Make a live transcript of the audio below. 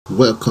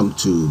Welcome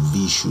to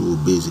Visual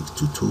Basic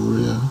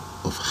tutorial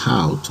of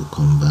how to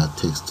convert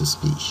text to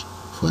speech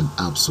for an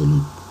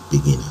absolute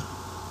beginner.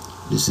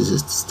 This is a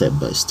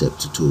step-by-step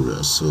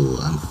tutorial, so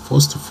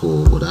first of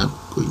all, what I'm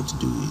going to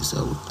do is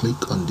I will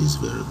click on this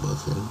very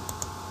button.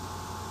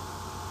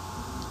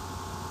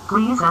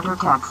 Please enter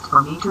text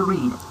for me to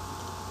read.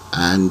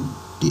 And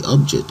the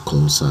object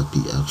called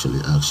Sapi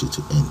actually asks you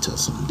to enter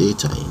some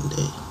data in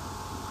there.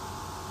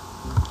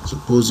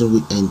 Supposing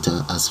we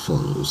enter as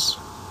follows.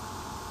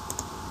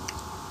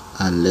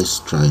 And let's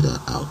try that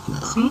out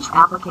now. Speech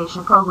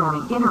Application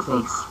Programming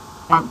Interface,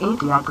 an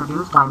API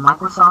produced by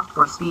Microsoft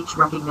for speech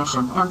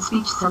recognition and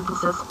speech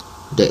synthesis.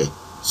 There.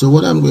 So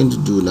what I'm going to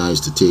do now is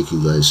to take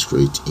you guys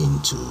straight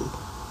into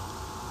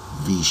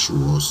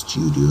Visual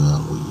Studio,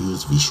 and we'll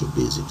use Visual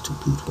Basic to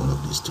put one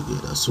of these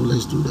together. So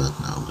let's do that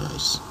now,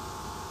 guys.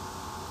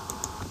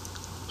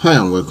 Hi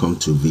and welcome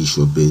to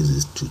Visual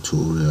Basic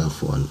tutorial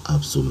for an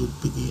absolute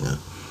beginner.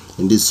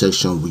 In this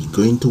section, we're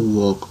going to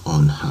work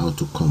on how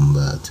to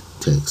convert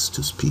text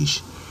to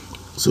speech.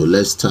 So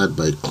let's start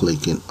by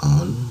clicking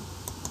on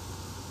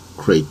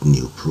create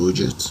new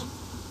project,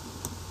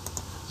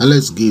 and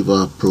let's give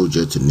our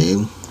project a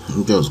name.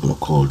 I'm just going to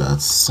call that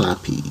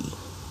Sapi.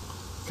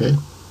 Okay,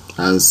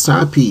 and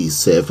Sapi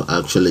itself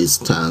actually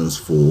stands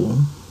for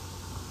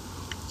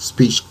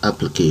Speech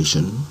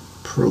Application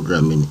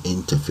Programming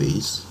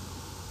Interface,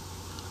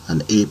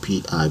 an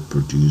API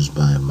produced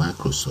by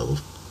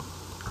Microsoft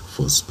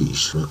for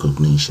speech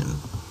recognition.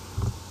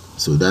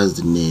 So that's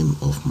the name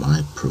of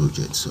my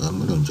project. So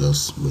I'm going to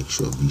just make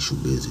sure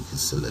Visual Basic is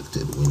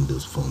selected,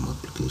 Windows Form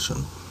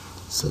Application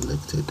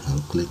selected,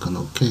 and click on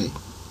OK.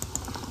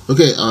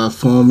 Okay, our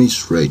form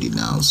is ready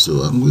now,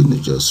 so I'm going to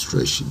just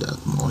stretch it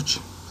that much,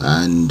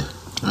 and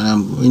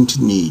I'm going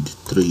to need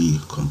 3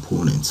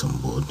 components on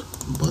board: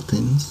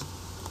 buttons,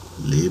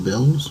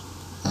 labels,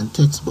 and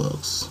text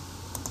box.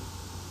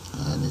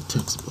 And a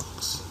text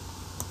box.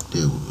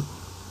 There we go.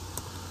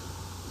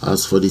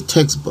 As for the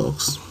text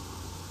box,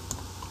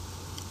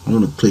 I'm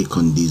going to click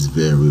on this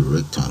very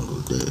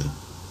rectangle there,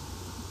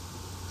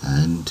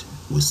 and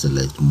we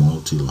select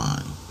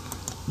multi-line.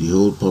 The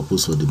whole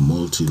purpose of the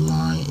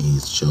multi-line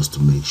is just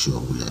to make sure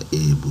we are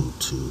able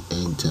to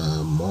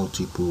enter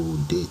multiple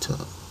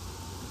data.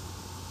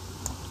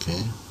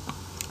 Okay,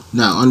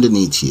 now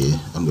underneath here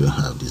I'm going to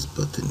have this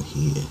button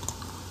here,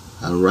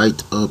 and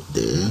right up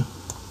there,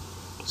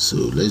 so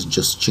let's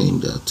just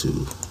change that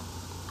to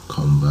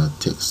convert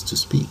text to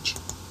speech.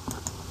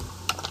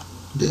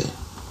 There.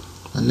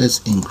 And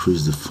let's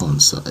increase the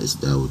font size.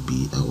 That would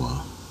be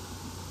our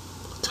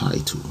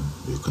title.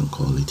 You can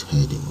call it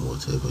heading,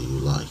 whatever you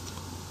like.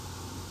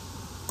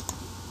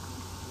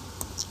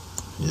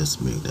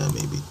 Just make that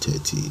maybe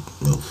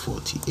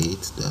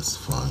 48. That's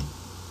fine.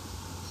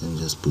 And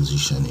just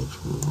position it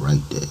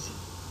right there.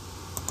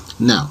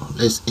 Now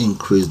let's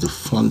increase the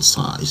font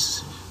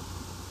size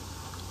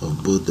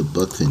of both the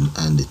button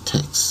and the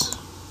text.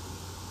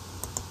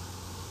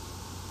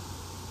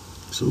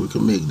 So we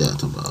can make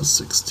that about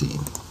 16.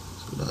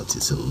 So that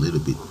is a little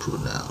bit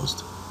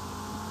pronounced.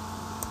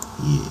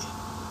 Yeah.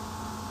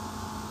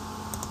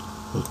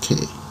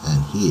 Okay,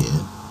 and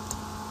here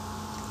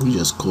we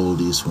just call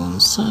this one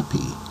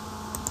Sapi.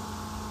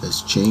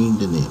 Let's change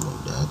the name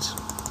of that.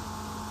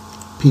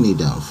 Pin it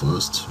down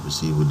first. You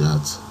see, with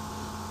that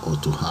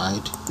auto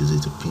hide, use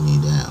it to pin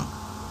it down.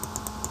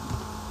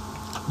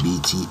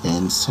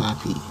 BTN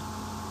Sapi.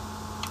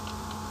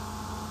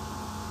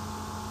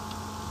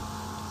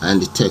 And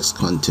the text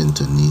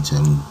content on it,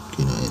 I'm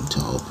going to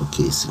enter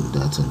uppercase in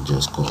that and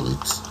just call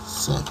it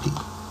Sapi.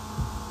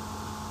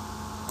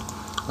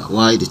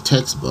 While the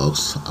text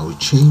box, I will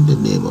change the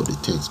name of the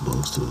text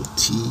box to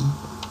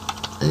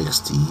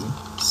TXT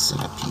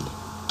Sapi.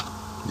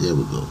 There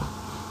we go.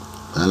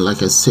 And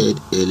like I said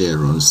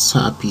earlier on,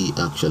 Sapi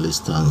actually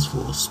stands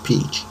for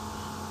Speech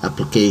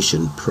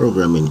Application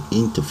Programming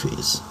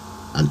Interface,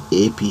 an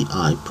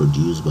API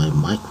produced by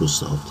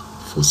Microsoft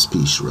for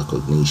speech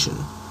recognition.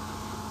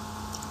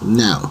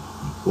 Now,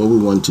 what we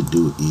want to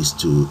do is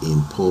to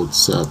import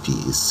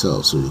Sapi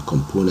itself. So the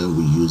component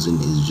we're using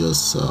is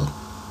just a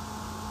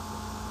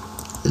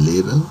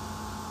label,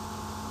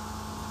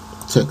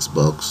 text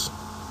box,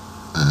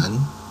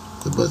 and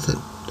the button.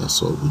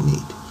 That's all we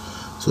need.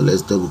 So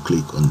let's double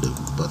click on the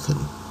button.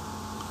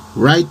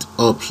 Right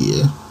up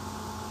here,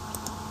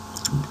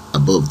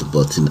 above the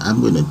button,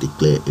 I'm going to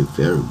declare a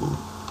variable,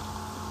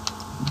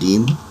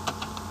 dim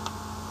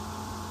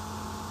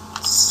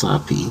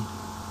Sapi.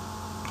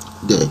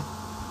 There.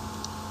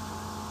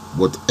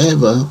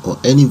 Whatever or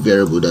any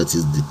variable that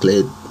is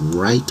declared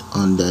right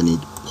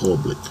underneath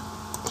public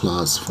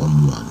class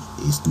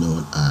form1 is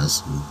known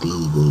as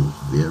global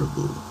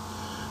variable.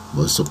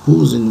 But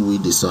supposing we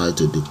decide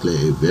to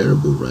declare a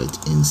variable right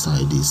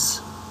inside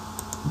this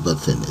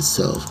button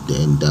itself,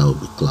 then that will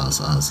be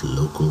classed as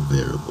local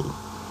variable.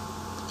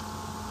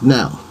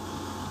 Now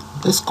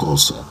let's call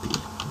Sapi.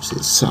 We say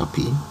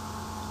Sapi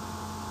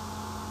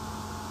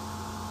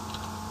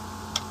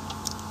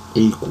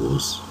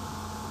equals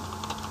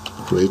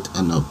create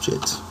an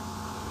object.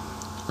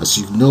 As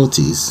you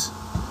notice,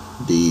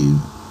 the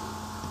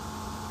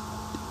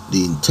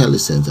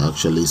IntelliSense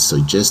actually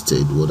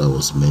suggested what I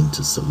was meant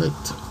to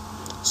select.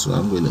 So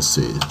I'm going to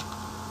say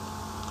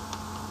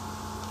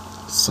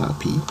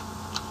Sapi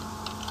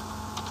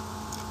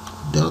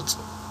dot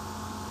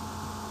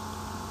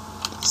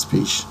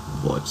speech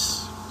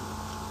voice.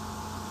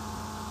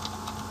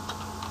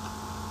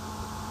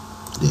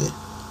 There.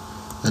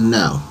 And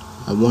now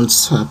I want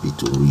Sapi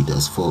to read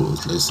as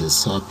follows. Let's say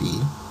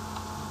Sapi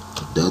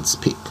dot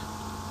speak.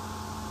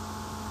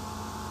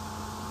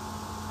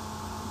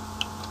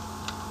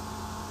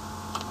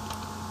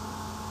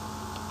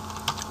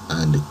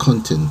 And the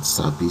content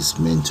Sapi is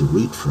meant to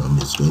read from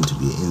is going to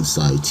be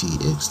inside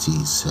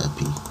txt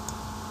Sapi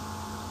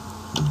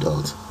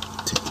dot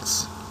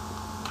text.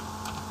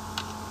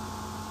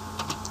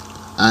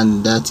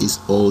 And that is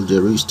all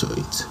there is to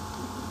it.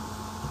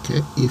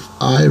 Okay, if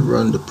I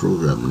run the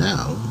program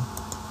now,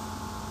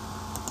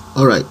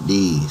 alright,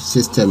 the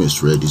system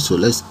is ready. So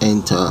let's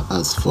enter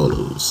as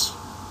follows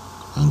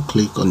and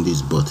click on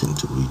this button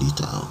to read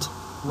it out.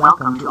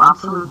 Welcome to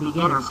Absolute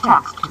Beginner's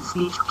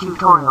Text-to-Speech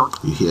Tutorial.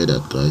 You hear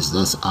that, guys?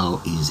 That's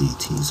how easy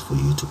it is for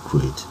you to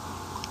create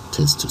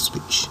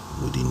text-to-speech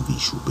within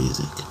Visual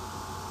Basic.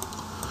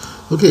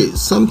 Okay,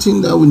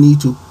 something that we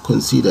need to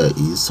consider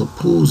is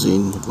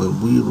supposing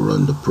when we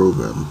run the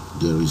program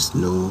there is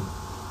no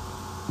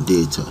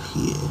data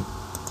here.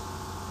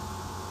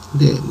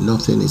 There,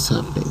 nothing is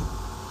happening.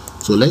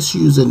 So let's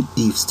use an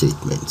if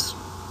statement.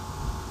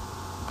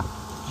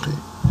 Okay,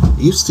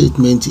 if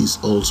statement is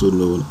also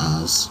known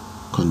as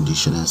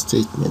conditional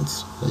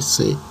statements. Let's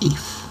say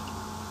if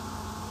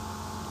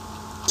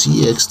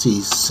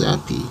txt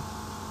Sapi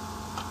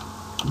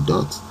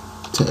dot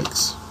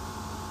text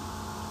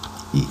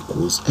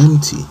equals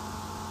empty,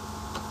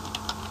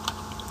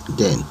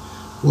 then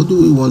what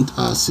do we want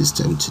our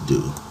system to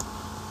do?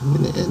 I'm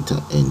going to enter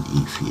end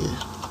if here.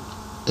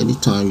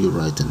 Anytime you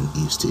write an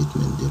if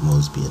statement, there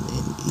must be an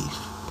end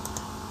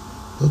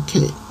if.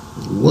 Okay,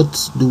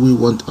 what do we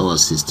want our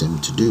system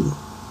to do?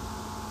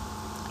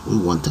 We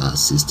want our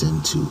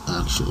system to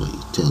actually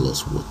tell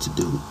us what to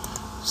do.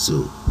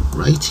 So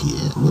right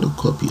here, I'm going to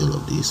copy all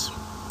of this,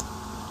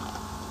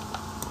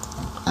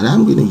 and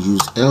I'm going to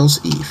use else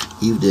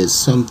if there's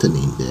something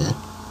in there.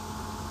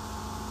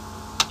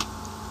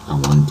 I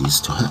want this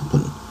to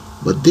happen,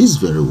 but this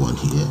very one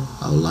here,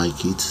 I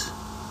like it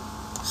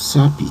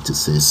Sapi to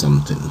say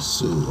something.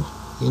 So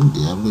in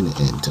there, I'm going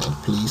to enter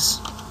please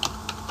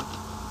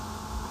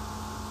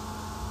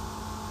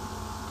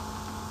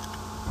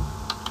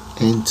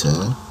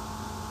enter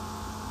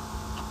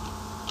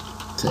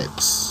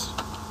text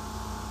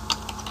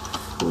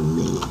for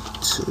me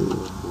to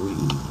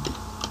read.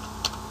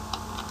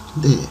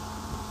 There.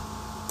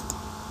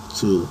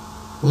 So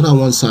what I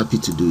want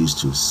Sapi to do is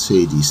to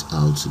say this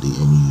out to the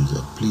end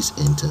user. Please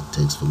enter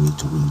text for me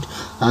to read.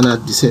 And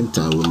at the same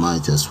time, we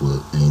might as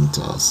well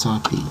enter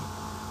Sapi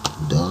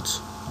dot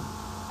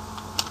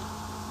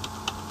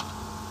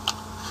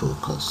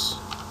focus.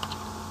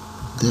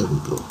 There we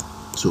go.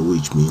 So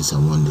which means I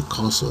want the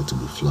cursor to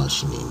be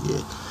flashing in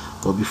there.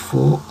 But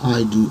before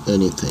I do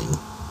anything,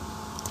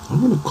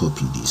 I'm going to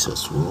copy this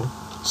as well.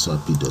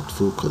 Sapi dot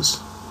focus.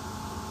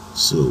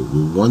 So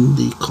we want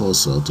the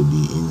cursor to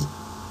be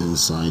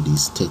inside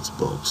this text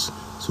box.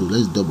 So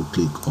let's double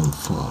click on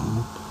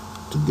form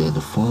to get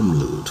the form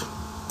load.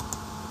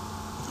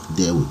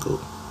 There we go.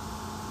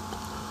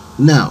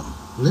 Now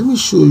let me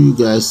show you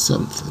guys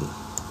something.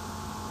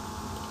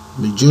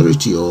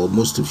 Majority or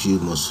most of you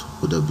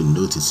would have been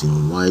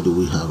noticing why do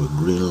we have a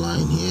green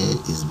line here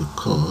is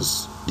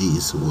because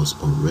this was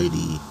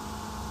already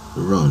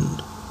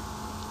run.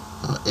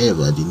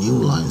 However, the new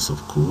lines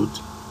of code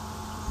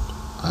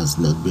has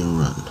not been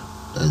run.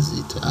 That's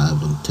it. I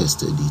haven't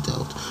tested it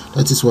out.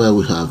 That is why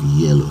we have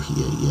yellow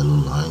here, yellow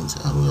lines,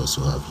 and we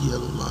also have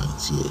yellow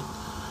lines here.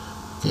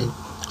 Okay,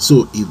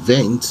 so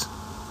event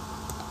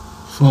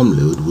form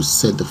load will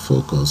set the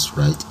focus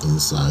right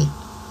inside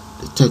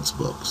the text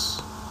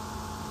box.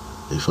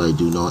 If I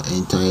do not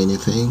enter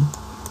anything,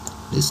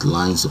 these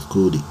lines of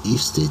code, the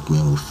if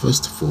statement will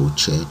first of all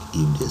check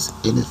if there's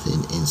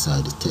anything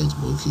inside the text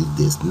box. If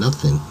there's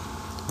nothing,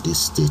 this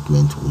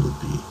statement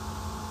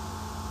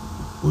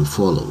will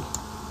follow.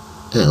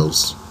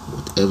 Else,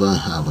 whatever I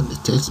have on the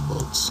text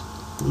box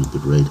will be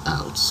read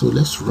out. So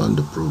let's run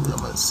the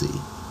program and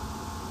see.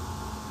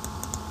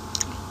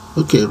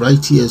 Okay,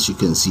 right here as you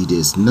can see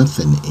there's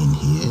nothing in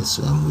here,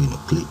 so I'm going to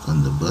click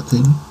on the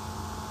button.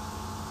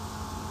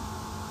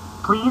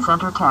 Please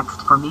enter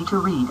text for me to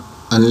read.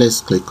 And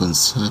let's click on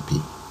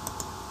Sapi.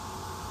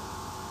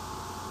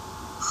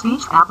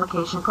 Speech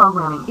Application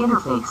Programming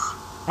Interface,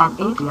 an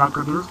API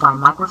produced by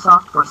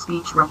Microsoft for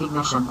speech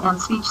recognition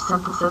and speech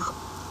synthesis.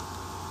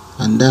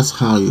 And that's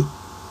how you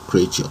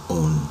create your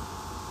own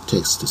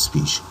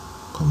text-to-speech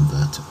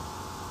converter.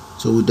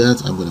 So with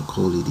that, I'm going to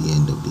call it the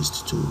end of this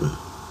tutorial.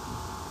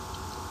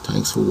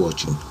 Thanks for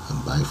watching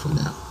and bye for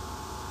now.